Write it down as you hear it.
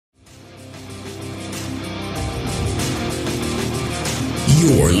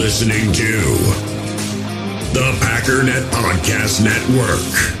You're listening to the Packernet Podcast Network.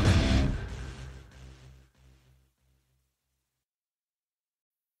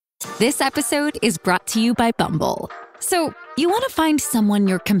 This episode is brought to you by Bumble. So, you want to find someone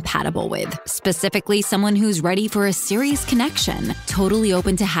you're compatible with, specifically someone who's ready for a serious connection, totally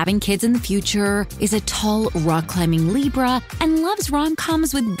open to having kids in the future, is a tall, rock-climbing Libra, and loves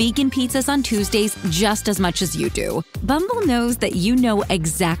rom-coms with vegan pizzas on Tuesdays just as much as you do. Bumble knows that you know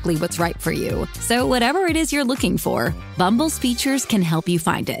exactly what's right for you. So whatever it is you're looking for, Bumble's features can help you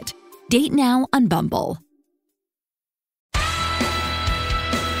find it. Date now on Bumble.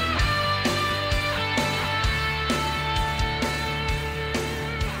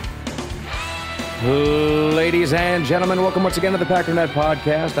 Ladies and gentlemen, welcome once again to the Packernet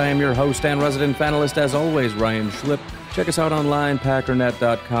Podcast. I am your host and resident fanalist, as always, Ryan Schlip. Check us out online,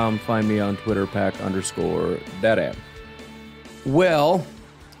 packernet.com. Find me on Twitter, pack_that. Well,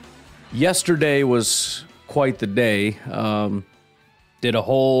 yesterday was quite the day. Did a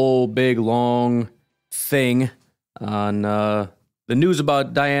whole big, long thing on the news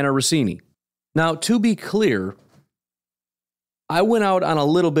about Dianna Russini. Now, to be clear, I went out on a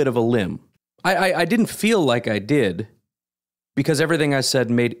little bit of a limb. I didn't feel like I did because everything I said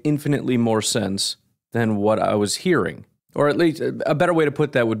made infinitely more sense than what I was hearing. Or at least a better way to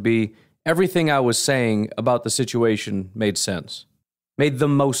put that would be everything I was saying about the situation made sense. Made the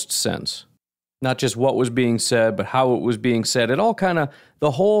most sense. Not just what was being said, but how it was being said. It all kind of,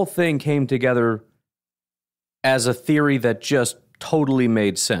 the whole thing came together as a theory that just totally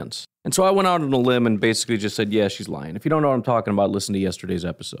made sense. And so I went out on a limb and basically just said, yeah, she's lying. If you don't know what I'm talking about, listen to yesterday's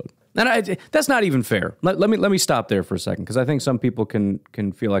episode. And that's not even fair. Let me stop there for a second, because I think some people can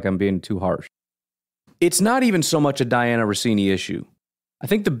feel like I'm being too harsh. It's not even so much a Dianna Russini issue. I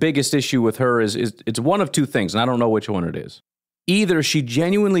think the biggest issue with her is it's one of two things, and I don't know which one it is. Either she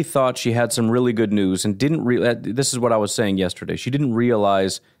genuinely thought she had some really good news and didn't this is what I was saying yesterday. She didn't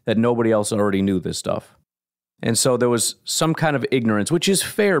realize that nobody else already knew this stuff. And so there was some kind of ignorance, which is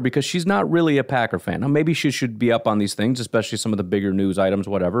fair because she's not really a Packer fan. Now, maybe she should be up on these things, especially some of the bigger news items,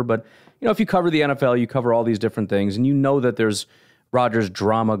 whatever. But, you know, if you cover the NFL, you cover all these different things, and you know that there's Rodgers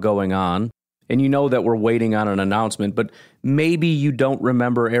drama going on, and you know that we're waiting on an announcement, but maybe you don't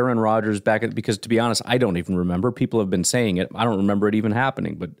remember Aaron Rodgers because, to be honest, I don't even remember. People have been saying it. I don't remember it even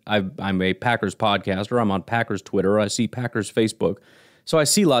happening, but I'm a Packers podcaster. I'm on Packers Twitter. I see Packers Facebook. So I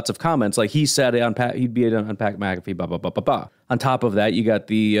see lots of comments like he said he'd be on Pat McAfee, blah, blah, blah, blah, blah. On top of that, you got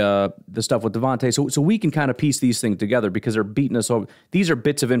the stuff with Davante. So we can kind of piece these things together because they're beating us over. These are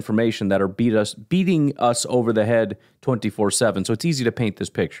bits of information that are beating us over the head 24/7. So it's easy to paint this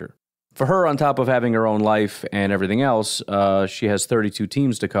picture. For her, on top of having her own life and everything else, she has 32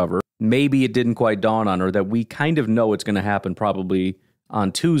 teams to cover. Maybe it didn't quite dawn on her that we kind of know it's going to happen probably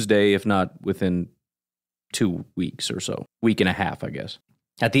on Tuesday, if not within 2 weeks or so. Week and a half, I guess.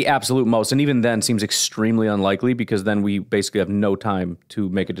 At the absolute most. And even then seems extremely unlikely because then we basically have no time to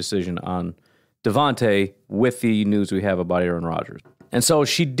make a decision on Davante with the news we have about Aaron Rodgers. And so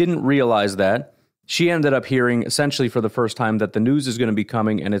she didn't realize that. She ended up hearing essentially for the first time that the news is going to be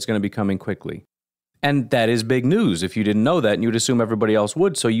coming and it's going to be coming quickly. And that is big news. If you didn't know that, and you would assume everybody else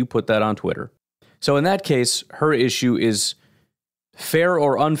would, so you put that on Twitter. So in that case, her issue is fair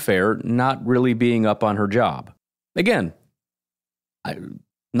or unfair, not really being up on her job. Again, I'm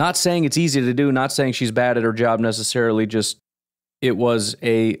not saying it's easy to do, not saying she's bad at her job necessarily, just it was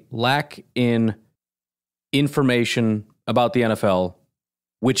a lack in information about the NFL,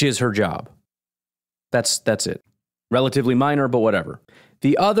 which is her job. That's it. Relatively minor, but whatever.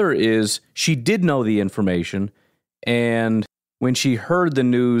 The other is she did know the information, and when she heard the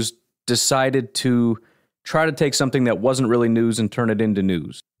news, decided to try to take something that wasn't really news and turn it into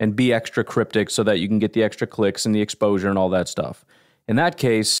news and be extra cryptic so that you can get the extra clicks and the exposure and all that stuff. In that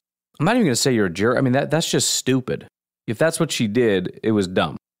case, I'm not even going to say you're a jerk. I mean, that's just stupid. If that's what she did, it was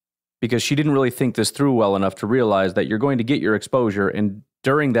dumb because she didn't really think this through well enough to realize that you're going to get your exposure, and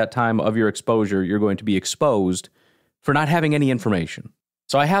during that time of your exposure, you're going to be exposed for not having any information.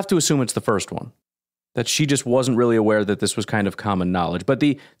 So I have to assume it's the first one, that she just wasn't really aware that this was kind of common knowledge. But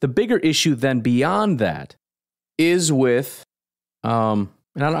the bigger issue then beyond that is with, and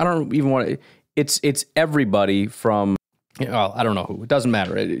I don't even want to, it's everybody from, I don't know who, it doesn't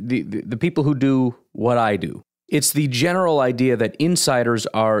matter. The people who do what I do. It's the general idea that insiders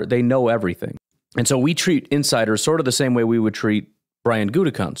they know everything. And so we treat insiders sort of the same way we would treat Brian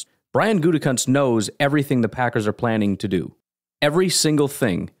Gutekunst. Brian Gutekunst knows everything the Packers are planning to do. Every single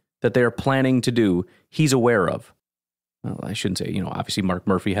thing that they're planning to do, he's aware of. Well, I shouldn't say, obviously Mark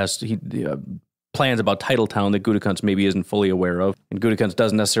Murphy plans about Titletown that Gutekunst maybe isn't fully aware of. And Gutekunst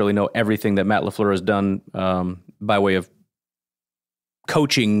doesn't necessarily know everything that Matt LaFleur has done by way of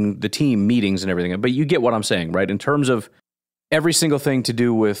coaching the team meetings and everything. But you get what I'm saying, right? In terms of every single thing to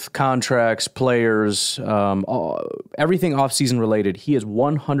do with contracts, players, everything offseason related, he is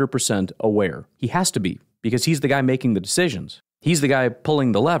 100% aware. He has to be, because he's the guy making the decisions. He's the guy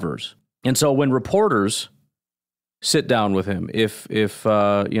pulling the levers. And so when reporters sit down with him, if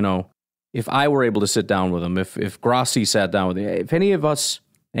I were able to sit down with him, if Grossi sat down with him, if any of us,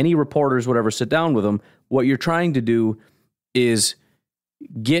 any reporters, whatever, sit down with him, what you're trying to do is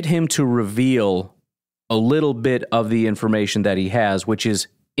get him to reveal a little bit of the information that he has, which is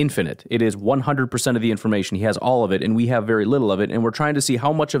infinite. It is 100% of the information. He has all of it, and we have very little of it, and we're trying to see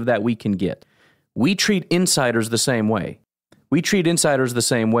how much of that we can get. We treat insiders the same way. We treat insiders the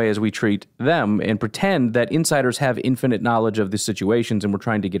same way as we treat them and pretend that insiders have infinite knowledge of the situations and we're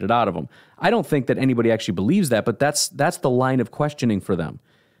trying to get it out of them. I don't think that anybody actually believes that, but that's the line of questioning for them.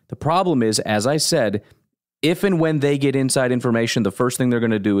 The problem is, as I said, if and when they get inside information, the first thing they're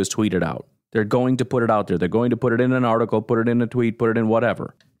going to do is tweet it out. They're going to put it out there. They're going to put it in an article, put it in a tweet, put it in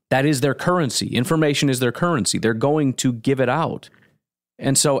whatever. That is their currency. Information is their currency. They're going to give it out.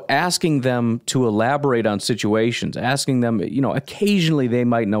 And so asking them to elaborate on situations, asking them, occasionally they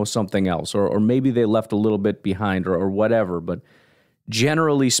might know something else, or maybe they left a little bit behind or whatever. But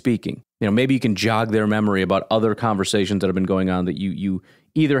generally speaking, maybe you can jog their memory about other conversations that have been going on that you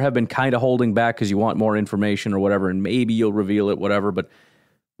either have been kind of holding back because you want more information or whatever, and maybe you'll reveal it, whatever. But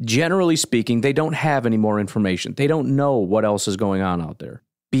generally speaking, they don't have any more information. They don't know what else is going on out there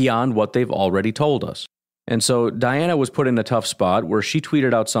beyond what they've already told us. And so Diana was put in a tough spot where she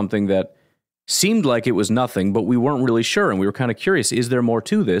tweeted out something that seemed like it was nothing, but we weren't really sure. And we were kind of curious, is there more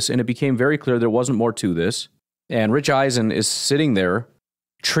to this? And it became very clear there wasn't more to this. And Rich Eisen is sitting there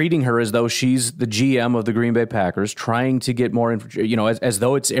treating her as though she's the GM of the Green Bay Packers, trying to get more, as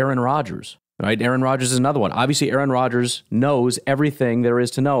though it's Aaron Rodgers, right? Aaron Rodgers is another one. Obviously, Aaron Rodgers knows everything there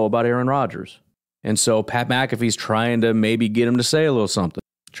is to know about Aaron Rodgers. And so Pat McAfee's trying to maybe get him to say a little something.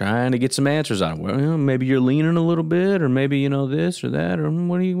 Trying to get some answers on it. Well, maybe you're leaning a little bit, or maybe, this or that, or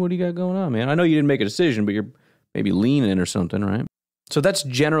what do you got going on, man? I know you didn't make a decision, but you're maybe leaning or something, right? So that's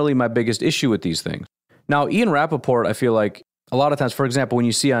generally my biggest issue with these things. Now, Ian Rappaport, I feel like a lot of times, for example, when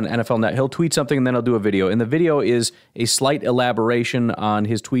you see on NFL Net, he'll tweet something and then he'll do a video. And the video is a slight elaboration on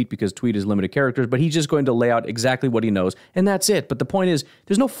his tweet because tweet is limited characters, but he's just going to lay out exactly what he knows. And that's it. But the point is,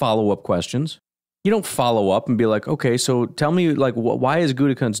 there's no follow-up questions. You don't follow up and be like, okay, so tell me, why is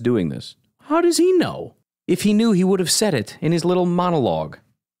Gutekunst doing this? How does he know? If he knew, he would have said it in his little monologue.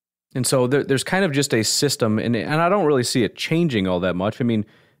 And so there's kind of just a system, and I don't really see it changing all that much. I mean,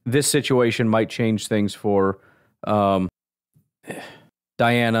 this situation might change things for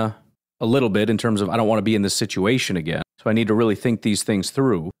Diana a little bit in terms of, I don't want to be in this situation again, so I need to really think these things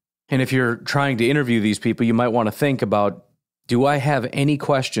through. And if you're trying to interview these people, you might want to think about, do I have any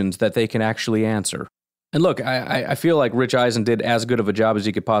questions that they can actually answer? And look, I feel like Rich Eisen did as good of a job as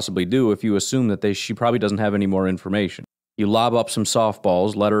he could possibly do if you assume that she probably doesn't have any more information. You lob up some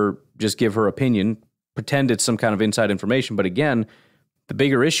softballs, let her just give her opinion, pretend it's some kind of inside information. But again, the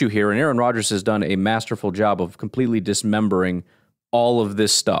bigger issue here, and Aaron Rodgers has done a masterful job of completely dismembering all of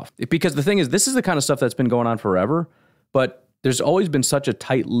this stuff. Because the thing is, this is the kind of stuff that's been going on forever, but there's always been such a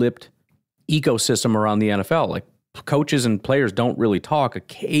tight-lipped ecosystem around the NFL. Like, coaches and players don't really talk.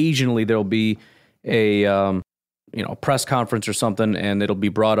 Occasionally there'll be a press conference or something, and it'll be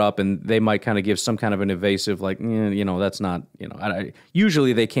brought up, and they might kind of give some kind of an evasive, that's not,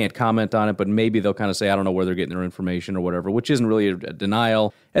 usually they can't comment on it, but maybe they'll kind of say, I don't know where they're getting their information or whatever, which isn't really a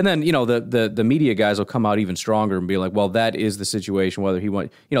denial. And then, the media guys will come out even stronger and be like, well, that is the situation, whether he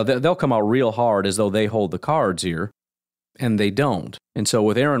went, they'll come out real hard as though they hold the cards here. And they don't. And so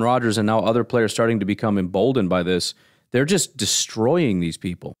with Aaron Rodgers and now other players starting to become emboldened by this, they're just destroying these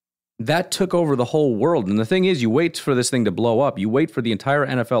people. That took over the whole world. And the thing is, you wait for this thing to blow up. You wait for the entire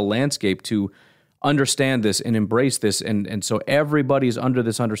NFL landscape to understand this and embrace this. And so everybody's under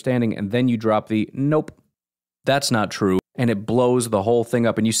this understanding. And then you drop the, nope, that's not true. And it blows the whole thing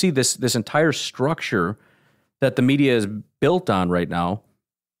up. And you see this entire structure that the media is built on right now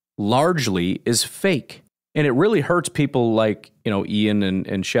largely is fake. And it really hurts people like, Ian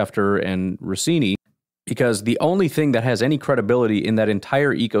and Schefter and Rossini, because the only thing that has any credibility in that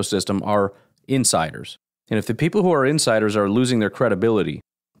entire ecosystem are insiders. And if the people who are insiders are losing their credibility,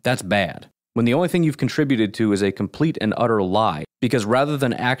 that's bad. When the only thing you've contributed to is a complete and utter lie, because rather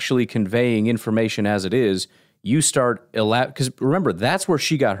than actually conveying information as it is, you start, because remember, that's where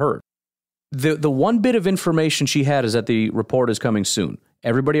she got hurt. The one bit of information she had is that the report is coming soon.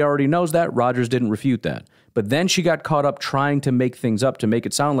 Everybody already knows that. Rodgers didn't refute that. But then she got caught up trying to make things up to make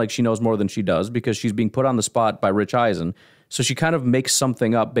it sound like she knows more than she does because she's being put on the spot by Rich Eisen. So she kind of makes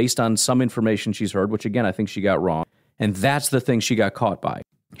something up based on some information she's heard, which, again, I think she got wrong. And that's the thing she got caught by.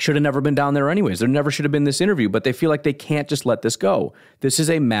 Should have never been down there anyways. There never should have been this interview, but they feel like they can't just let this go. This is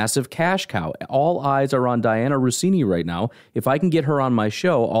a massive cash cow. All eyes are on Diana Russini right now. If I can get her on my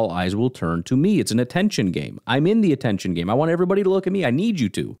show, all eyes will turn to me. It's an attention game. I'm in the attention game. I want everybody to look at me. I need you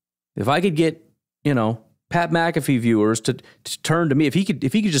to. If I could get, Pat McAfee viewers to turn to me, if he could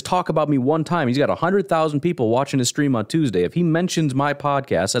just talk about me one time, he's got 100,000 people watching his stream on Tuesday. If he mentions my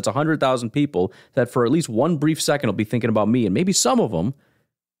podcast, that's 100,000 people that for at least one brief second will be thinking about me, and maybe some of them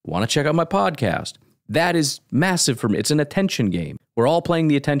want to check out my podcast. That is massive for me. It's an attention game. We're all playing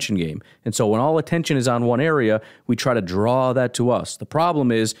the attention game. And so when all attention is on one area, we try to draw that to us. The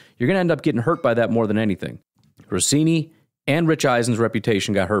problem is you're going to end up getting hurt by that more than anything. Russini and Rich Eisen's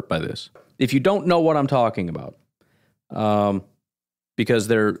reputation got hurt by this. If you don't know what I'm talking about, because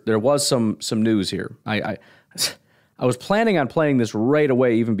there was some news here. I was planning on playing this right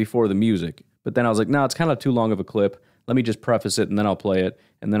away even before the music, but then I was like, no, it's kind of too long of a clip. Let me just preface it, and then I'll play it.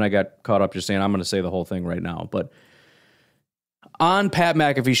 And then I got caught up just saying, I'm going to say the whole thing right now. But on Pat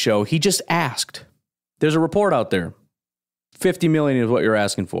McAfee's show, he just asked, there's a report out there. $50 million is what you're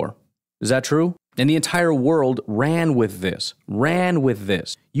asking for. Is that true? And the entire world ran with this.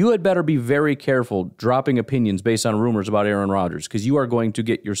 You had better be very careful dropping opinions based on rumors about Aaron Rodgers, because you are going to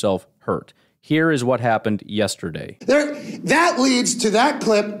get yourself hurt. Here is what happened yesterday. That leads to that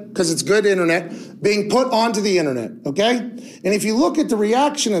clip, because it's good internet, being put onto the internet, okay? And if you look at the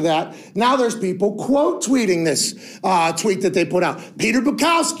reaction of that, now there's people quote tweeting this tweet that they put out. Peter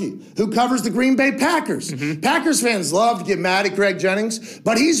Bukowski, who covers the Green Bay Packers. Packers fans love to get mad at Greg Jennings,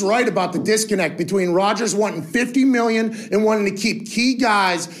 but he's right about the disconnect between Rodgers wanting $50 million and wanting to keep key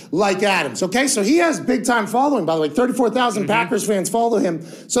guys like Adams, okay? So he has big-time following, by the way. 34,000 Packers fans follow him.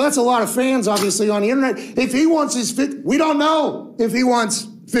 So that's a lot of fans, obviously, on the internet. If he wants his we don't know if he wants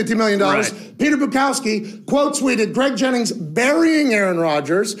 $50 million. Right. Peter Bukowski quote tweeted Greg Jennings burying Aaron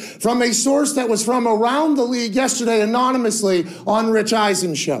Rodgers from a source that was from around the league yesterday anonymously on Rich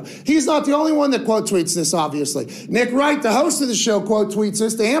Eisen's show. He's not the only one that quote tweets this, obviously. Nick Wright, the host of the show, quote tweets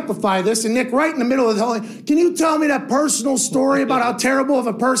this to amplify this. And Nick Wright in the middle of the whole thing, can you tell me that personal story about how terrible of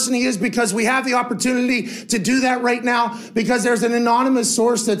a person he is, because we have the opportunity to do that right now, because there's an anonymous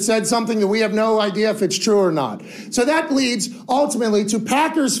source that said something that we have no idea if it's true or not. So that leads ultimately to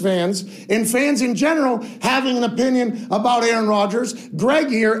Packers fans and fans in general having an opinion about Aaron Rodgers. Greg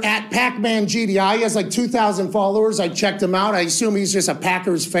here at Pac-Man GDI, he has like 2,000 followers. I checked him out. I assume he's just a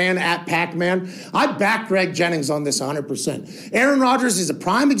Packers fan at Pac-Man. I back Greg Jennings on this 100%. Aaron Rodgers is a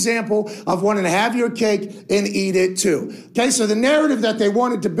prime example of wanting to have your cake and eat it too. Okay, so the narrative that they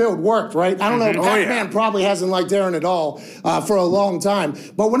wanted to build worked, right? I don't know, Pac-Man probably hasn't liked Aaron at all for a long time.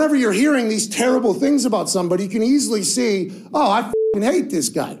 But whenever you're hearing these terrible things about somebody, you can easily see, oh, I hate this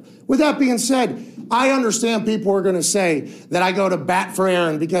guy. With that being said, I understand people are going to say that I go to bat for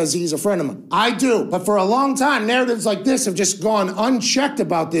Aaron because he's a friend of mine. I do. But for a long time, narratives like this have just gone unchecked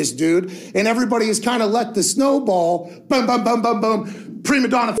about this dude. And everybody has kind of let the snowball, boom, boom, boom, boom, boom, prima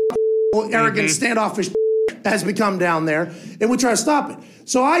donna, arrogant, standoffish has become down there. And we try to stop it.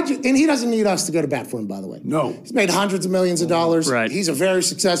 So and he doesn't need us to go to bat for him, by the way. No. He's made hundreds of millions of dollars. Right. He's a very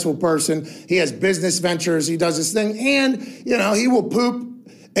successful person. He has business ventures. He does his thing. And, he will poop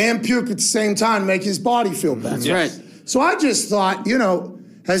and puke at the same time, make his body feel better. That's right. So I just thought,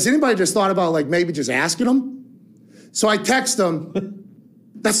 has anybody just thought about maybe just asking him? So I text him,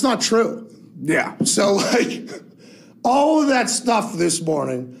 that's not true. Yeah. So all of that stuff this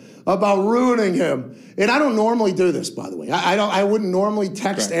morning about ruining him. And I don't normally do this, by the way. I wouldn't normally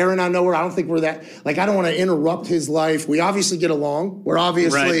text Aaron out of nowhere. I don't think we're that, I don't want to interrupt his life. We obviously get along. We're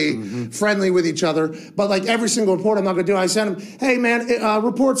obviously friendly with each other. But every single report I'm not going to do, I send him, hey man,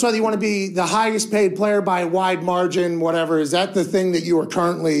 reports whether you want to be the highest paid player by a wide margin, whatever. Is that the thing that you are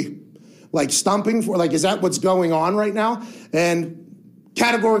currently stumping for? Is that what's going on right now? And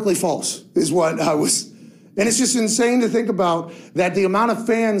categorically false is what I was. And it's just insane to think about that the amount of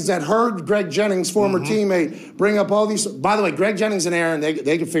fans that heard Greg Jennings, former teammate, bring up all these. By the way, Greg Jennings and Aaron, they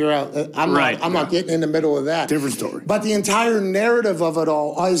can figure out. I'm not getting in the middle of that. Different story. But the entire narrative of it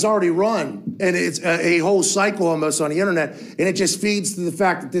all is already run. And it's a whole cycle almost on the internet. And it just feeds to the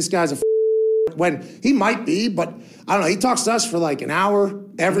fact that this guy's when he might be, but I don't know. He talks to us for an hour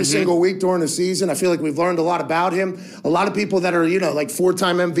every single week during the season. I feel like we've learned a lot about him. A lot of people that are,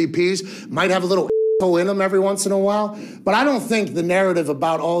 4-time MVPs might have a little in them every once in a while. But I don't think the narrative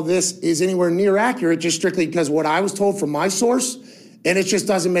about all this is anywhere near accurate, just strictly because what I was told from my source And it just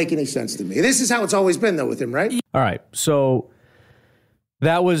doesn't make any sense to me. This is how it's always been, though, with him, right? All right. So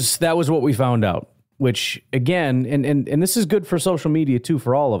that was what we found out, which, again, and this is good for social media, too,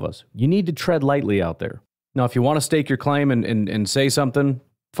 for all of us. You need to tread lightly out there. Now, if you want to stake your claim and say something,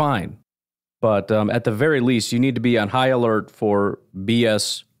 fine. But at the very least, you need to be on high alert for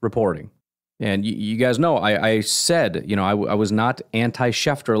BS reporting. And you guys know, I said, I was not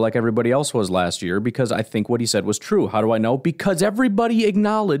anti-Schefter like everybody else was last year because I think what he said was true. How do I know? Because everybody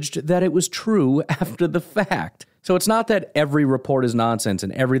acknowledged that it was true after the fact. So it's not that every report is nonsense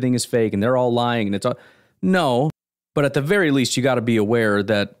and everything is fake and they're all lying and it's all... No, but at the very least, you got to be aware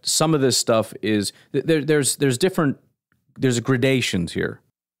that some of this stuff is... There's gradations here.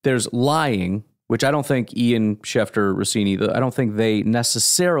 There's lying, which I don't think Ian, Schefter, Rossini, I don't think they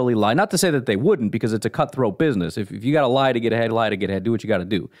necessarily lie. Not to say that they wouldn't, because it's a cutthroat business. If you got to lie to get ahead, lie to get ahead. Do what you got to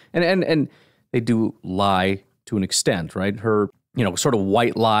do. And they do lie to an extent, right? Her, sort of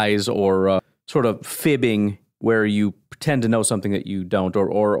white lies or sort of fibbing where you pretend to know something that you don't,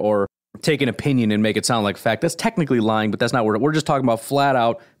 or take an opinion and make it sound like fact. That's technically lying, but that's not what we're just talking about. Flat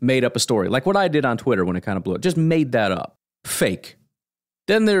out made up a story, like what I did on Twitter when it kind of blew up. Just made that up, fake.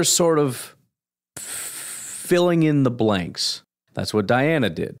 Then there's sort of filling in the blanks. That's what Diana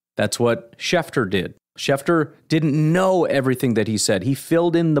did. That's what Schefter did. Schefter didn't know everything that he said. He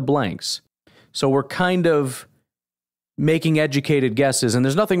filled in the blanks. So we're kind of making educated guesses, and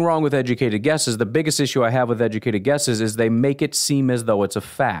there's nothing wrong with educated guesses. The biggest issue I have with educated guesses is they make it seem as though it's a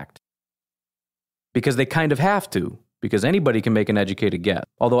fact. Because they kind of have to, because anybody can make an educated guess.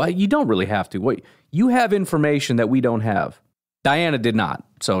 Although you don't really have to. Wait, you have information that we don't have. Diana did not,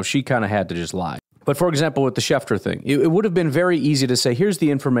 so she kind of had to just lie. But for example, with the Schefter thing, it would have been very easy to say, here's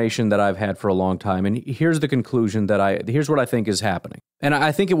the information that I've had for a long time, and here's the conclusion here's what I think is happening. And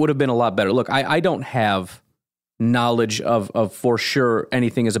I think it would have been a lot better. Look, I don't have knowledge of for sure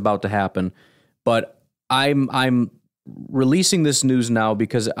anything is about to happen, but I'm releasing this news now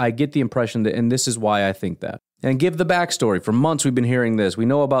because I get the impression that, and this is why I think that. And give the backstory. For months we've been hearing this. We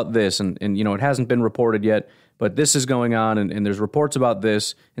know about this, and it hasn't been reported yet, but this is going on, and there's reports about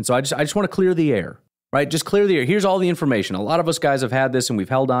this. And so I just want to clear the air, right? Just clear the air. Here's all the information. A lot of us guys have had this, and we've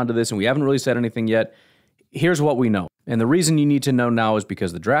held on to this, and we haven't really said anything yet. Here's what we know. And the reason you need to know now is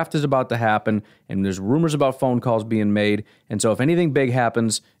because the draft is about to happen, and there's rumors about phone calls being made. And so if anything big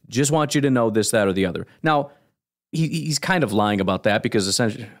happens, just want you to know this, that, or the other. Now, he's kind of lying about that because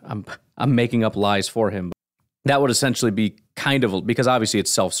essentially I'm making up lies for him. That would essentially be kind of, because obviously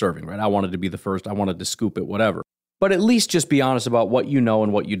it's self-serving, right? I wanted to be the first. I wanted to scoop it, whatever. But at least just be honest about what you know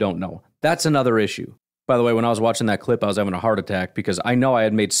and what you don't know. That's another issue. By the way, when I was watching that clip, I was having a heart attack because I know I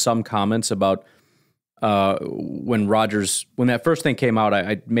had made some comments about when that first thing came out,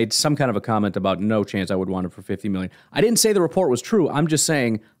 I made some kind of a comment about no chance I would want him for $50 million. I didn't say the report was true. I'm just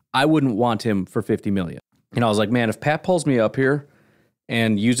saying I wouldn't want him for $50 million. And I was like, man, if Pat pulls me up here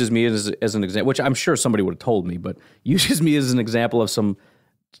and uses me as an example, which I'm sure somebody would have told me, but uses me as an example of some,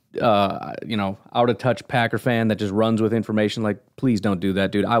 out-of-touch Packer fan that just runs with information, like, please don't do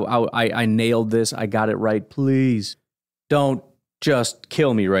that, dude. I nailed this. I got it right. Please don't just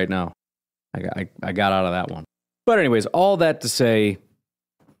kill me right now. I got out of that one. But anyways, all that to say,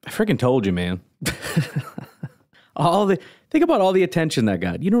 I freaking told you, man. Think about all the attention that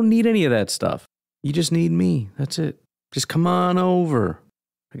got. You don't need any of that stuff. You just need me. That's it. Just come on over.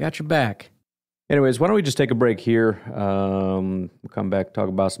 I got your back. Anyways, why don't we just take a break here? We'll come back, talk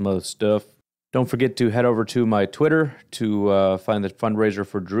about some other stuff. Don't forget to head over to my Twitter to find the fundraiser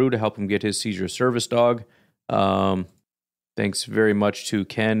for Drew to help him get his seizure service dog. Thanks very much to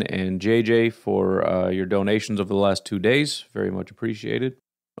Ken and JJ for your donations over the last 2 days. Very much appreciated.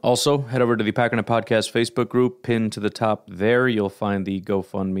 Also, head over to the Packernet Podcast Facebook group. Pinned to the top there, you'll find the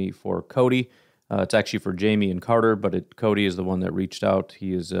GoFundMe for Cody. It's actually for Jamie and Carter, but Cody is the one that reached out.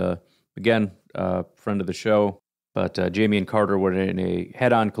 He is, again, a friend of the show. But Jamie and Carter were in a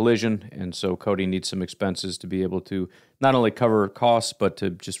head-on collision, and so Cody needs some expenses to be able to not only cover costs, but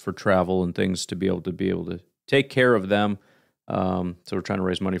to just for travel and things to be able to take care of them. So we're trying to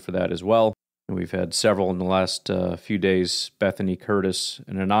raise money for that as well. And we've had several in the last few days. Bethany Curtis,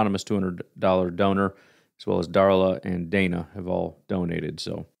 an anonymous $200 donor, as well as Darla and Dana have all donated.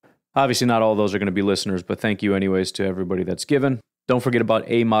 So obviously not all of those are going to be listeners, but thank you anyways to everybody that's given. Don't forget about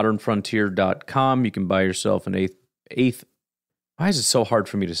amodernfrontier.com. You can buy yourself an eighth. Why is it so hard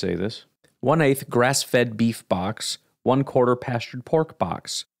for me to say this? 1/8 grass-fed beef box, 1/4 pastured pork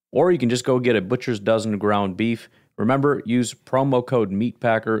box. Or you can just go get a butcher's dozen ground beef. Remember, use promo code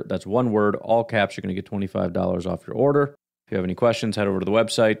MEATPACKER. That's one word, all caps. You're going to get $25 off your order. If you have any questions, head over to the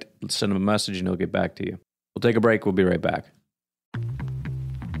website. Send them a message and he'll get back to you. We'll take a break. We'll be right back.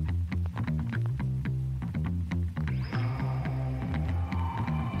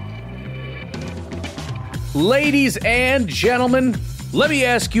 Ladies and gentlemen, let me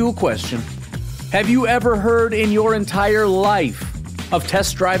ask you a question. Have you ever heard in your entire life of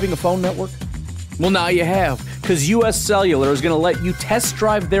test driving a phone network? Well, now you have, because US Cellular is going to let you test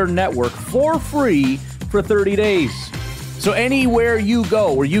drive their network for free for 30 days. So anywhere you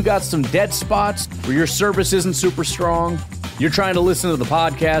go where you got some dead spots, where your service isn't super strong, you're trying to listen to the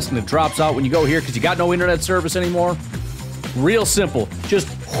podcast and it drops out when you go here because you got no internet service anymore, real simple. Just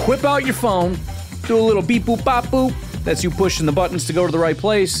whip out your phone, do a little beep boop bop boop. That's you pushing the buttons to go to the right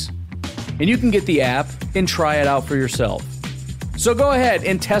place. And you can get the app and try it out for yourself. So go ahead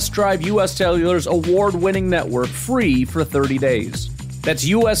and test drive US Cellular's award-winning network free for 30 days. That's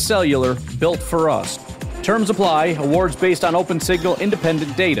US Cellular, built for us. Terms apply, awards based on OpenSignal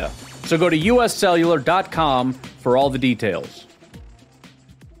independent data. So go to uscellular.com for all the details.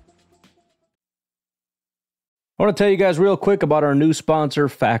 I want to tell you guys real quick about our new sponsor,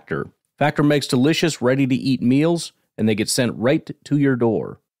 Factor. Factor makes delicious, ready-to-eat meals, and they get sent right to your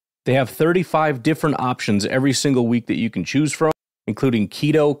door. They have 35 different options every single week that you can choose from, including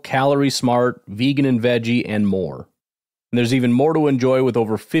keto, calorie smart, vegan and veggie, and more. And there's even more to enjoy with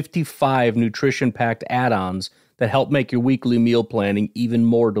over 55 nutrition-packed add-ons that help make your weekly meal planning even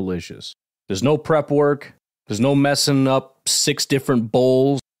more delicious. There's no prep work. There's no messing up 6 different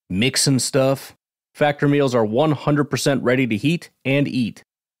bowls, mixing stuff. Factor meals are 100% ready to heat and eat.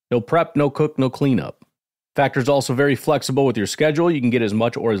 No prep, no cook, no cleanup. Factor's also very flexible with your schedule. You can get as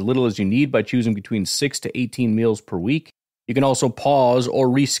much or as little as you need by choosing between 6 to 18 meals per week. You can also pause or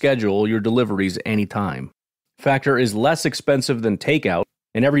reschedule your deliveries anytime. Factor is less expensive than takeout,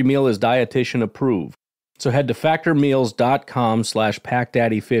 and every meal is dietitian approved. So head to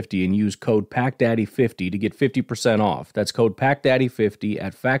factormeals.com/PackDaddy50 and use code PackDaddy50 to get 50% off. That's code PackDaddy50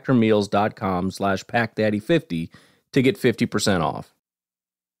 at factormeals.com/PackDaddy50 to get 50% off.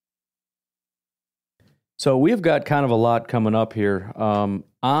 So we've got kind of a lot coming up here.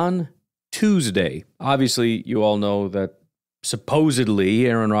 On Tuesday, obviously you all know that supposedly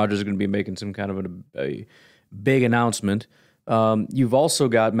Aaron Rodgers is going to be making some kind of a big announcement. You've also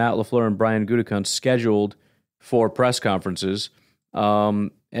got Matt LaFleur and Brian Gutekunst scheduled for press conferences, and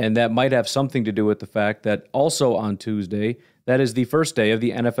that might have something to do with the fact that also on Tuesday, that is the first day of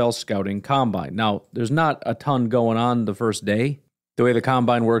the NFL Scouting Combine. Now, there's not a ton going on the first day. The way the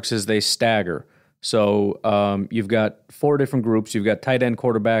Combine works is they stagger. So you've got 4 different groups. You've got tight end,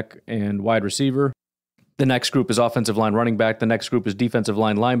 quarterback, and wide receiver. The next group is offensive line, running back. The next group is defensive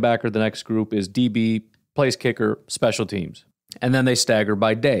line, linebacker. The next group is DB, place kicker, special teams. And then they stagger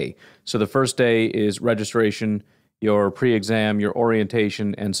by day. So the first day is registration, your pre-exam, your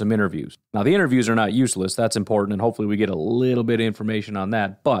orientation, and some interviews. Now, the interviews are not useless. That's important, and hopefully we get a little bit of information on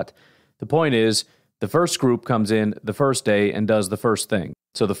that. But the point is, the first group comes in the first day and does the first thing.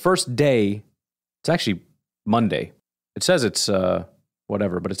 So the first day, it's actually Monday. It says it's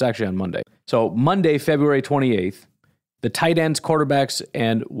whatever, but it's actually on Monday. So Monday, February 28th, the tight ends, quarterbacks,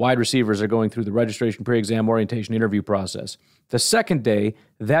 and wide receivers are going through the registration, pre-exam, orientation, interview process. The second day,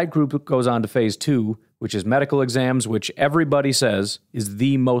 that group goes on to phase 2, which is medical exams, which everybody says is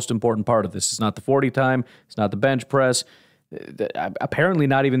the most important part of this. It's not the 40 time. It's not the bench press. Apparently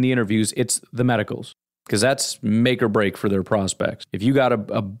not even the interviews. It's the medicals, because that's make or break for their prospects. If you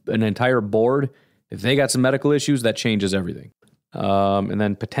got an entire board, if they got some medical issues, that changes everything. And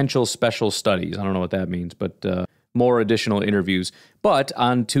then potential special studies. I don't know what that means, but more additional interviews. But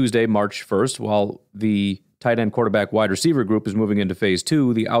on Tuesday, March 1st, while the tight end, quarterback, wide receiver group is moving into phase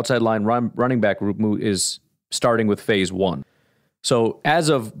 2, the outside line running back group is starting with phase 1. So as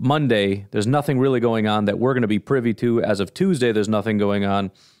of Monday, there's nothing really going on that we're going to be privy to. As of Tuesday, there's nothing going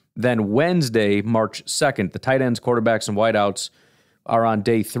on. Then Wednesday, March 2nd, the tight ends, quarterbacks, and wideouts are on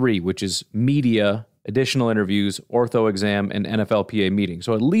day 3, which is media, additional interviews, ortho exam, and NFLPA meeting.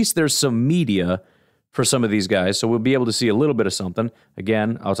 So at least there's some media for some of these guys. So we'll be able to see a little bit of something.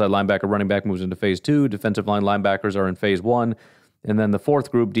 Again, outside linebacker, running back moves into phase 2. Defensive line linebackers are in phase 1. And then the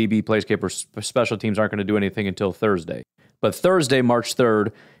fourth group, DB, placekeeper, special teams, aren't going to do anything until Thursday. But Thursday, March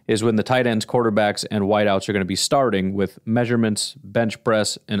 3rd, is when the tight ends, quarterbacks, and wideouts are going to be starting with measurements, bench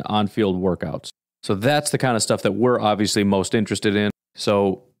press, and on-field workouts. So that's the kind of stuff that we're obviously most interested in.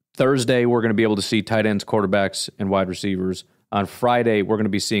 So Thursday, we're going to be able to see tight ends, quarterbacks, and wide receivers. On Friday, we're going to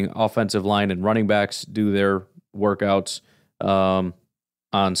be seeing offensive line and running backs do their workouts. On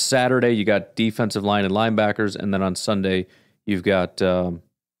Saturday, you got defensive line and linebackers. And then on Sunday, you've got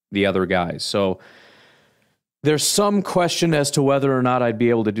the other guys. So there's some question as to whether or not I'd be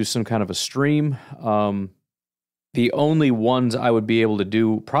able to do some kind of a stream. The only ones I would be able to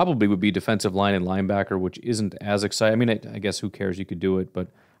do probably would be defensive line and linebacker, which isn't as exciting. I mean, I guess who cares? You could do it, but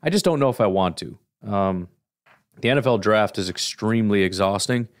I just don't know if I want to. The NFL draft is extremely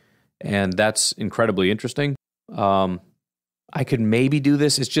exhausting, and that's incredibly interesting. I could maybe do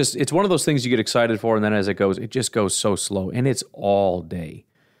this. It's one of those things you get excited for, and then as it just goes so slow, and it's all day.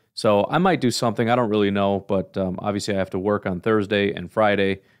 So I might do something. I don't really know, but obviously I have to work on Thursday and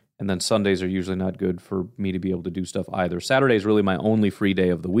Friday, and then Sundays are usually not good for me to be able to do stuff either. Saturday is really my only free day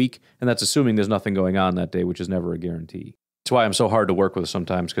of the week, and that's assuming there's nothing going on that day, which is never a guarantee. That's why I'm so hard to work with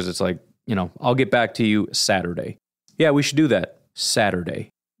sometimes, because it's like, I'll get back to you Saturday. Yeah, we should do that. Saturday.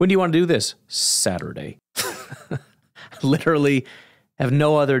 When do you want to do this? Saturday. Literally have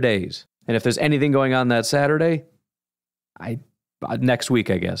no other days. And if there's anything going on that Saturday, next week,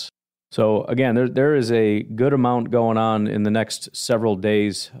 I guess. So again, there is a good amount going on in the next several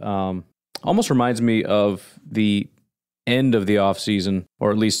days. Almost reminds me of the end of the off season,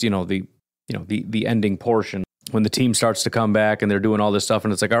 or at least the ending portion, when the team starts to come back and they're doing all this stuff,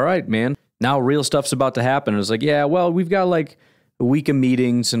 and it's like, all right, man, now real stuff's about to happen. And it's like, yeah, well, we've got like a week of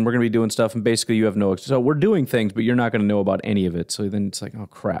meetings and we're going to be doing stuff, and basically you have so we're doing things, but you're not going to know about any of it. So then it's like, oh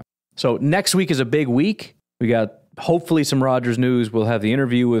crap. So next week is a big week. We got hopefully some Rodgers news. We'll have the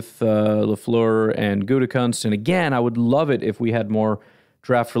interview with LaFleur and Gutekunst. And again, I would love it if we had more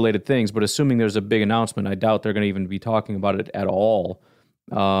draft-related things, but assuming there's a big announcement, I doubt they're going to even be talking about it at all.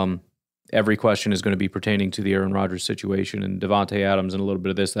 Every question is going to be pertaining to the Aaron Rodgers situation and Devontae Adams and a little bit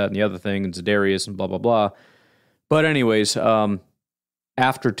of this, that, and the other thing, and Za'Darius and blah, blah, blah. But anyways,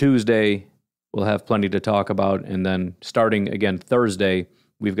 after Tuesday, we'll have plenty to talk about. And then starting again Thursday,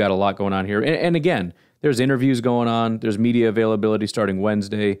 we've got a lot going on here. And again, there's interviews going on. There's media availability starting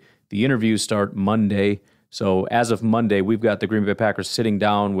Wednesday. The interviews start Monday. So as of Monday, we've got the Green Bay Packers sitting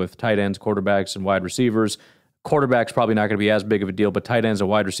down with tight ends, quarterbacks, and wide receivers. Quarterback's probably not going to be as big of a deal, but tight ends and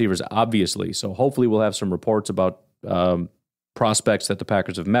wide receivers, obviously. So hopefully we'll have some reports about prospects that the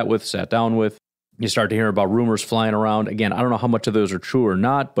Packers have met with, sat down with. You start to hear about rumors flying around. Again, I don't know how much of those are true or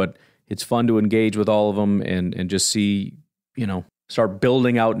not, but it's fun to engage with all of them and just see, start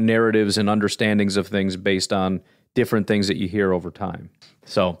building out narratives and understandings of things based on different things that you hear over time.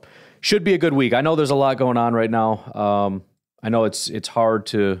 So should be a good week. I know there's a lot going on right now. I know it's hard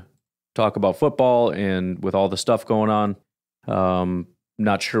to talk about football and with all the stuff going on.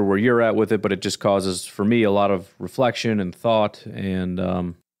 Not sure where you're at with it, but it just causes, for me, a lot of reflection and thought and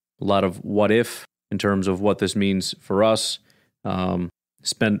a lot of what if in terms of what this means for us.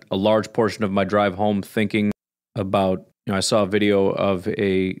 Spent a large portion of my drive home thinking about, I saw a video of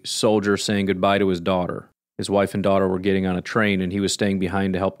a soldier saying goodbye to his daughter. His wife and daughter were getting on a train, and he was staying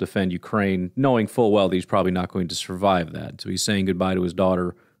behind to help defend Ukraine, knowing full well that he's probably not going to survive that. So he's saying goodbye to his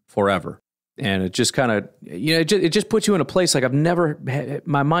daughter forever. And it just kind of, it just puts you in a place like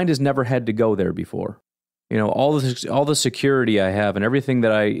my mind has never had to go there before. All the security I have and everything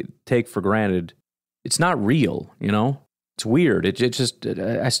that I take for granted, it's not real, It's weird. It just,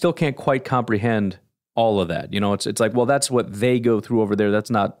 I still can't quite comprehend all of that. It's like, well, that's what they go through over there.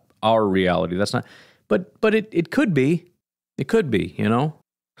 That's not our reality. That's not, but it could be. It could be,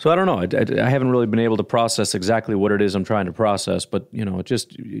 So I don't know. I haven't really been able to process exactly what it is I'm trying to process, but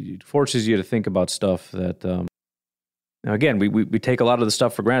it forces you to think about stuff that. Now again, we take a lot of the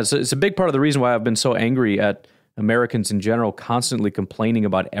stuff for granted. So it's a big part of the reason why I've been so angry at Americans in general, constantly complaining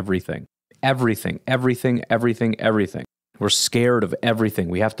about everything. We're scared of everything.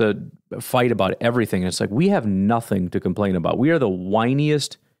 We have to fight about everything. And it's like, we have nothing to complain about. We are the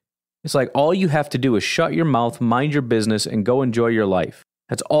whiniest. It's like all you have to do is shut your mouth, mind your business, and go enjoy your life.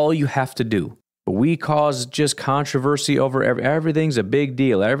 That's all you have to do. But we cause just controversy over everything's a big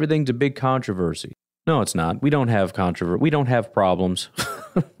deal. Everything's a big controversy. No, it's not. We don't have controversy. We don't have problems.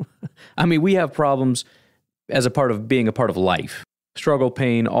 I mean, we have problems as a part of being a part of life. Struggle,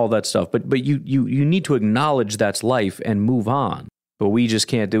 pain, all that stuff. But you need to acknowledge that's life and move on. But we just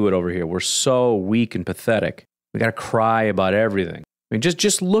can't do it over here. We're so weak and pathetic. We got to cry about everything. I mean,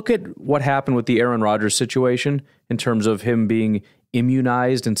 just look at what happened with the Aaron Rodgers situation in terms of him being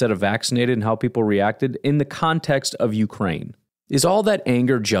immunized instead of vaccinated and how people reacted in the context of Ukraine. Is all that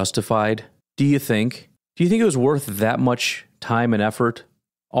anger justified? Do you think it was worth that much time and effort?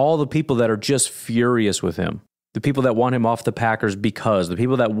 All the people that are just furious with him, the people that want him off the Packers because, the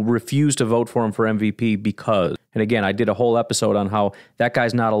people that refuse to vote for him for MVP because. And again, I did a whole episode on how that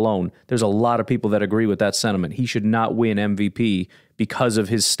guy's not alone. There's a lot of people that agree with that sentiment. He should not win MVP because of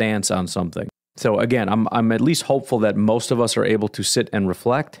his stance on something. So again, I'm at least hopeful that most of us are able to sit and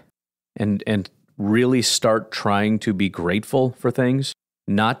reflect and really start trying to be grateful for things,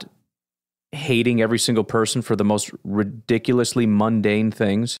 not hating every single person for the most ridiculously mundane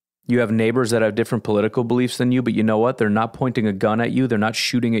things. You have neighbors that have different political beliefs than you, but you know what? They're not pointing a gun at you. They're not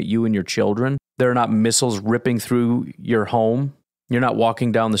shooting at you and your children. There are not missiles ripping through your home. You're not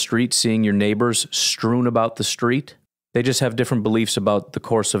walking down the street seeing your neighbors strewn about the street. They just have different beliefs about the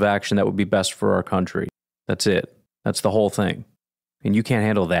course of action that would be best for our country. That's it. That's the whole thing. And you can't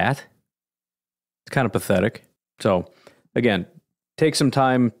handle that? It's kind of pathetic. So, again, take some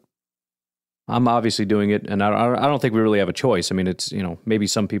time. I'm obviously doing it, and I don't think we really have a choice. I mean, it's, maybe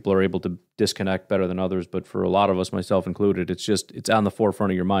some people are able to disconnect better than others, but for a lot of us, myself included, it's on the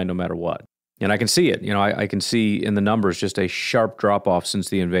forefront of your mind no matter what. And I can see it. I can see in the numbers just a sharp drop-off since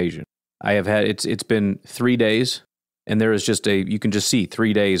the invasion. I have had, it's been 3 days, and there is just you can just see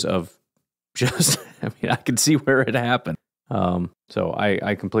 3 days of just, I can see where it happened. So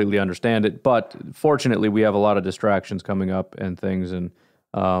I completely understand it, but fortunately we have a lot of distractions coming up and things, and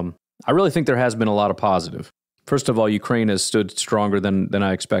I really think there has been a lot of positive. First of all, Ukraine has stood stronger than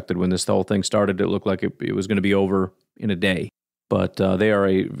I expected. When this whole thing started, it looked like it was going to be over in a day, but they are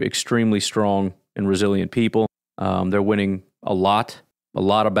a extremely strong and resilient people. They're winning a lot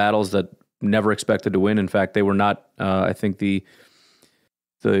of battles that never expected to win. In fact, they were not, I think the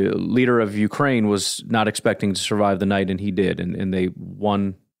leader of Ukraine was not expecting to survive the night, and he did, and they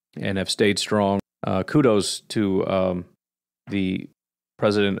won and have stayed strong. Kudos to the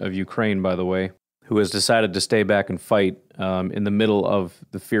president of Ukraine, by the way, who has decided to stay back and fight in the middle of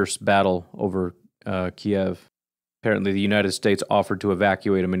the fierce battle over Kiev. Apparently, the United States offered to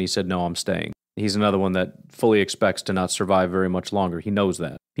evacuate him, and he said, no, I'm staying. He's another one that fully expects to not survive very much longer. He knows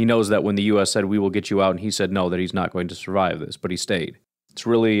that. He knows that when the U.S. said, we will get you out, and he said no, that he's not going to survive this, but he stayed. It's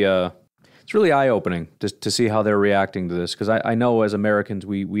really eye-opening to see how they're reacting to this, because I know as Americans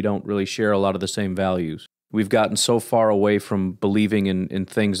we don't really share a lot of the same values. We've gotten so far away from believing in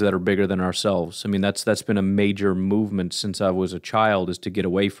things that are bigger than ourselves. I mean, that's been a major movement since I was a child, is to get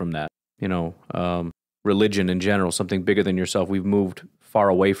away from that. Religion in general, something bigger than yourself. We've moved far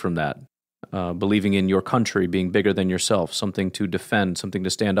away from that. Believing in your country being bigger than yourself, something to defend, something to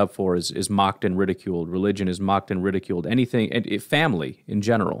stand up for is mocked and ridiculed. Religion is mocked and ridiculed. Anything, and family in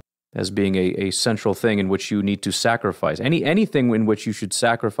general, as being a central thing in which you need to sacrifice. Anything in which you should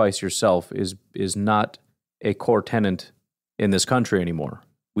sacrifice yourself is not a core tenet in this country anymore.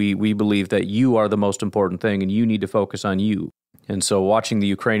 We believe that you are the most important thing, and you need to focus on you. And so watching the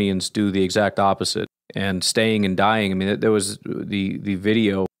Ukrainians do the exact opposite and staying and dying, I mean, there was the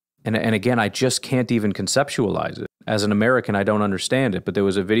video. And again, I just can't even conceptualize it. As an American, I don't understand it, but there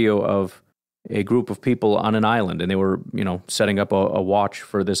was a video of a group of people on an island, and they were, setting up a watch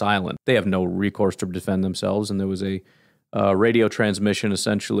for this island. They have no recourse to defend themselves, and there was a radio transmission,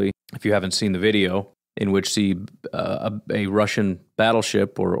 essentially, if you haven't seen the video, in which a Russian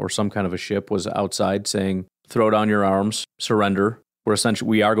battleship or some kind of a ship was outside saying, throw down your arms, surrender.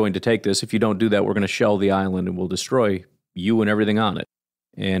 We are going to take this. If you don't do that, we're going to shell the island and we'll destroy you and everything on it.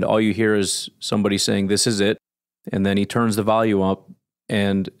 And all you hear is somebody saying, this is it. And then he turns the volume up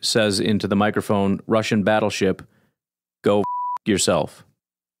and says into the microphone, Russian battleship, go yourself.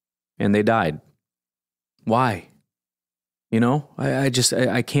 And they died. Why?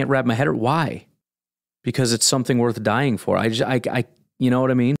 I can't wrap my head around why. Because it's something worth dying for. You know what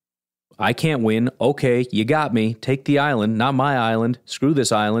I mean? I can't win. Okay, you got me. Take the island, not my island. Screw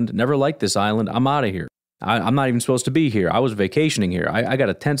this island. Never liked this island. I'm out of here. I'm not even supposed to be here. I was vacationing here. I got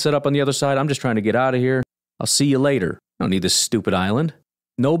a tent set up on the other side. I'm just trying to get out of here. I'll see you later. I don't need this stupid island.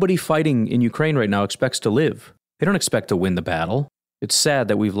 Nobody fighting in Ukraine right now expects to live. They don't expect to win the battle. It's sad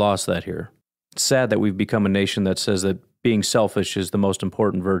that we've lost that here. It's sad that we've become a nation that says that being selfish is the most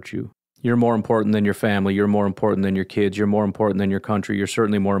important virtue. You're more important than your family. You're more important than your kids. You're more important than your country. You're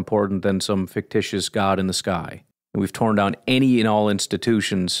certainly more important than some fictitious God in the sky. And we've torn down any and all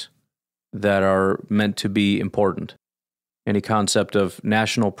institutions that are meant to be important. Any concept of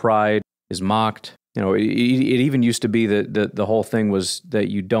national pride is mocked. It even used to be that the whole thing was that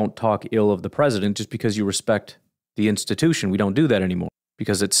you don't talk ill of the president just because you respect the institution. We don't do that anymore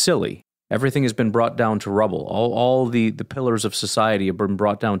because it's silly. Everything has been brought down to rubble. All the pillars of society have been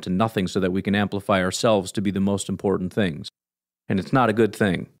brought down to nothing so that we can amplify ourselves to be the most important things. And it's not a good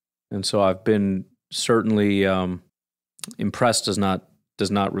thing. And so I've been certainly impressed does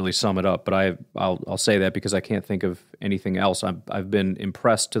not really sum it up, but I'll say that because I can't think of anything else. I've been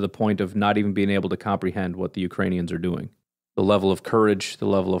impressed to the point of not even being able to comprehend what the Ukrainians are doing. The level of courage, the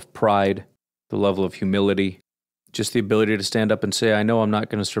level of pride, the level of humility, just the ability to stand up and say, I know I'm not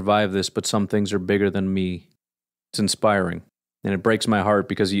going to survive this, but some things are bigger than me. It's inspiring. And it breaks my heart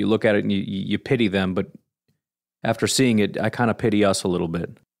because you look at it and you pity them, but after seeing it, I kind of pity us a little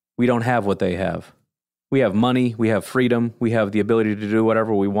bit. We don't have what they have. We have money, we have freedom, we have the ability to do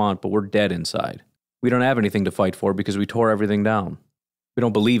whatever we want, but we're dead inside. We don't have anything to fight for because we tore everything down. We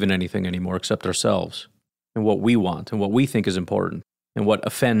don't believe in anything anymore except ourselves and what we want and what we think is important and what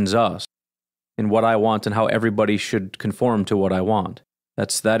offends us and what I want and how everybody should conform to what I want.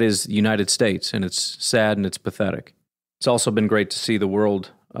 That is the United States, and it's sad and it's pathetic. It's also been great to see the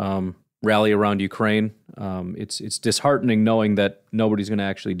world rally around Ukraine. It's disheartening knowing that nobody's going to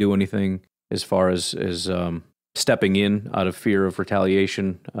actually do anything as far as stepping in out of fear of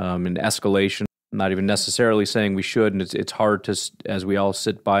retaliation and escalation. Not even necessarily saying we should, and it's hard to, as we all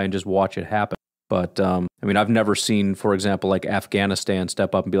sit by and just watch it happen. But, I mean, I've never seen, for example, like Afghanistan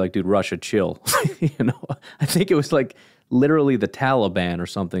step up and be like, dude, Russia, chill. I think it was like literally the Taliban or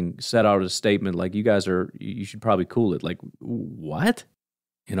something set out a statement like, you should probably cool it. Like, what?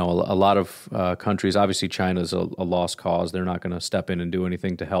 A lot of countries, obviously China's a lost cause. They're not going to step in and do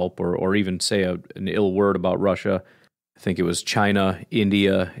anything to help or even say an ill word about Russia. I think it was China,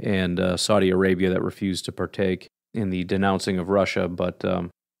 India, and Saudi Arabia that refused to partake in the denouncing of Russia. But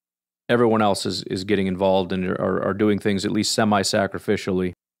everyone else is getting involved and are doing things at least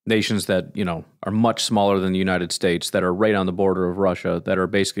semi-sacrificially. Nations that, are much smaller than the United States, that are right on the border of Russia, that are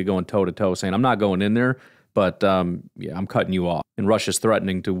basically going toe-to-toe saying, I'm not going in there, but I'm cutting you off. And Russia's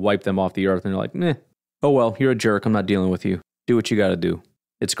threatening to wipe them off the earth. And they're like, meh, oh well, you're a jerk. I'm not dealing with you. Do what you got to do.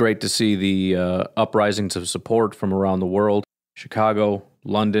 It's great to see the uprisings of support from around the world. Chicago,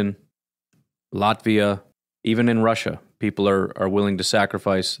 London, Latvia, even in Russia, people are willing to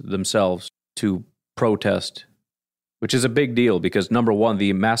sacrifice themselves to protest, which is a big deal because, number one,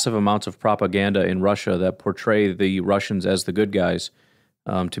 the massive amounts of propaganda in Russia that portray the Russians as the good guys,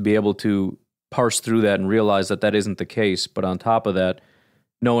 to be able to parse through that and realize that that isn't the case. But on top of that,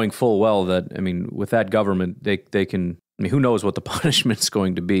 knowing full well that, with that government, they can, who knows what the punishment's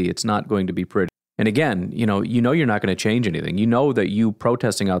going to be. It's not going to be pretty. And again, you know you're not going to change anything. You know that you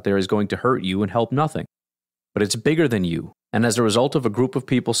protesting out there is going to hurt you and help nothing. But it's bigger than you. And as a result of a group of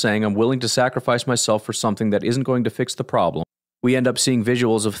people saying, I'm willing to sacrifice myself for something that isn't going to fix the problem, we end up seeing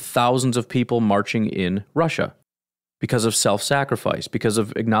visuals of thousands of people marching in Russia because of self-sacrifice, because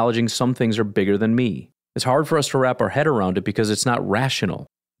of acknowledging some things are bigger than me. It's hard for us to wrap our head around it because it's not rational,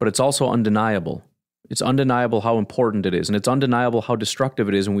 but it's also undeniable. It's undeniable how important it is, and it's undeniable how destructive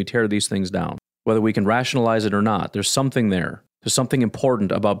it is when we tear these things down. Whether we can rationalize it or not, there's something there. There's something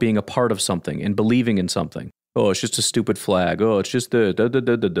important about being a part of something and believing in something. Oh, it's just a stupid flag. Oh, it's just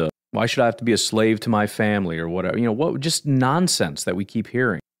the. Why should I have to be a slave to my family or whatever? Just nonsense that we keep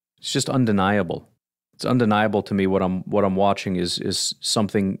hearing. It's just undeniable. It's undeniable to me what I'm watching is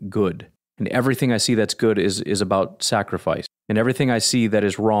something good. And everything I see that's good is about sacrifice. And everything I see that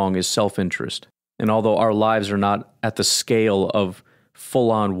is wrong is self-interest. And although our lives are not at the scale of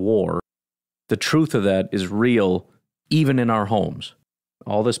full-on war, the truth of that is real even in our homes.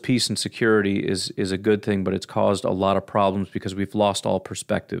 All this peace and security is a good thing, but it's caused a lot of problems because we've lost all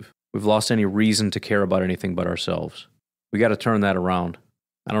perspective. We've lost any reason to care about anything but ourselves. We got to turn that around.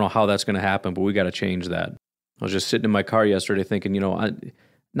 I don't know how that's going to happen, but we got to change that. I was just sitting in my car yesterday thinking,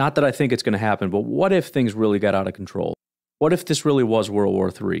 not that I think it's going to happen, but what if things really got out of control? What if this really was World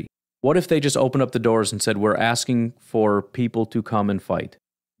War III? What if they just opened up the doors and said, we're asking for people to come and fight?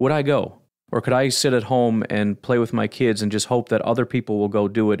 Would I go? Or could I sit at home and play with my kids and just hope that other people will go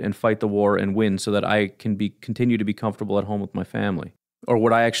do it and fight the war and win so that I can continue to be comfortable at home with my family? Or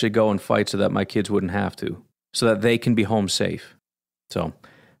would I actually go and fight so that my kids wouldn't have to, so that they can be home safe? So,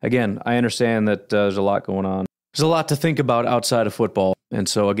 again, I understand that there's a lot going on. There's a lot to think about outside of football. And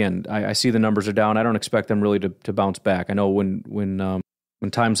so, again, I see the numbers are down. I don't expect them really to bounce back. I know when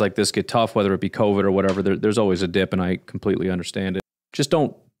times like this get tough, whether it be COVID or whatever, there's always a dip, and I completely understand it. Just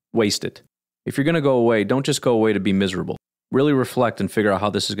don't waste it. If you're going to go away, don't just go away to be miserable. Really reflect and figure out how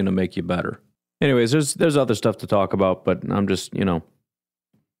this is going to make you better. Anyways, there's other stuff to talk about, but I'm just, I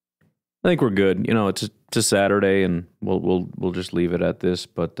think we're good. It's a Saturday, and we'll just leave it at this.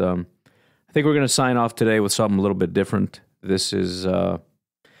 But I think we're going to sign off today with something a little bit different. This is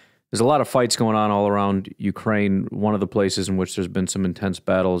there's a lot of fights going on all around Ukraine. One of the places in which there's been some intense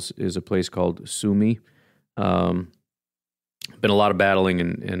battles is a place called Sumy. Been a lot of battling,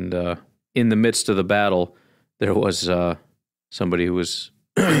 and in the midst of the battle, there was somebody who was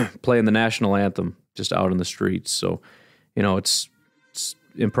playing the national anthem just out in the streets. So, it's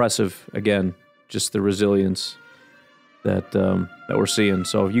impressive, again, just the resilience that we're seeing.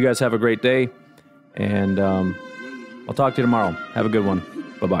 So you guys have a great day, and I'll talk to you tomorrow. Have a good one.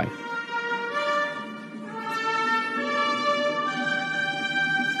 Bye-bye.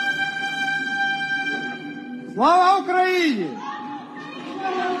 Слава Україні!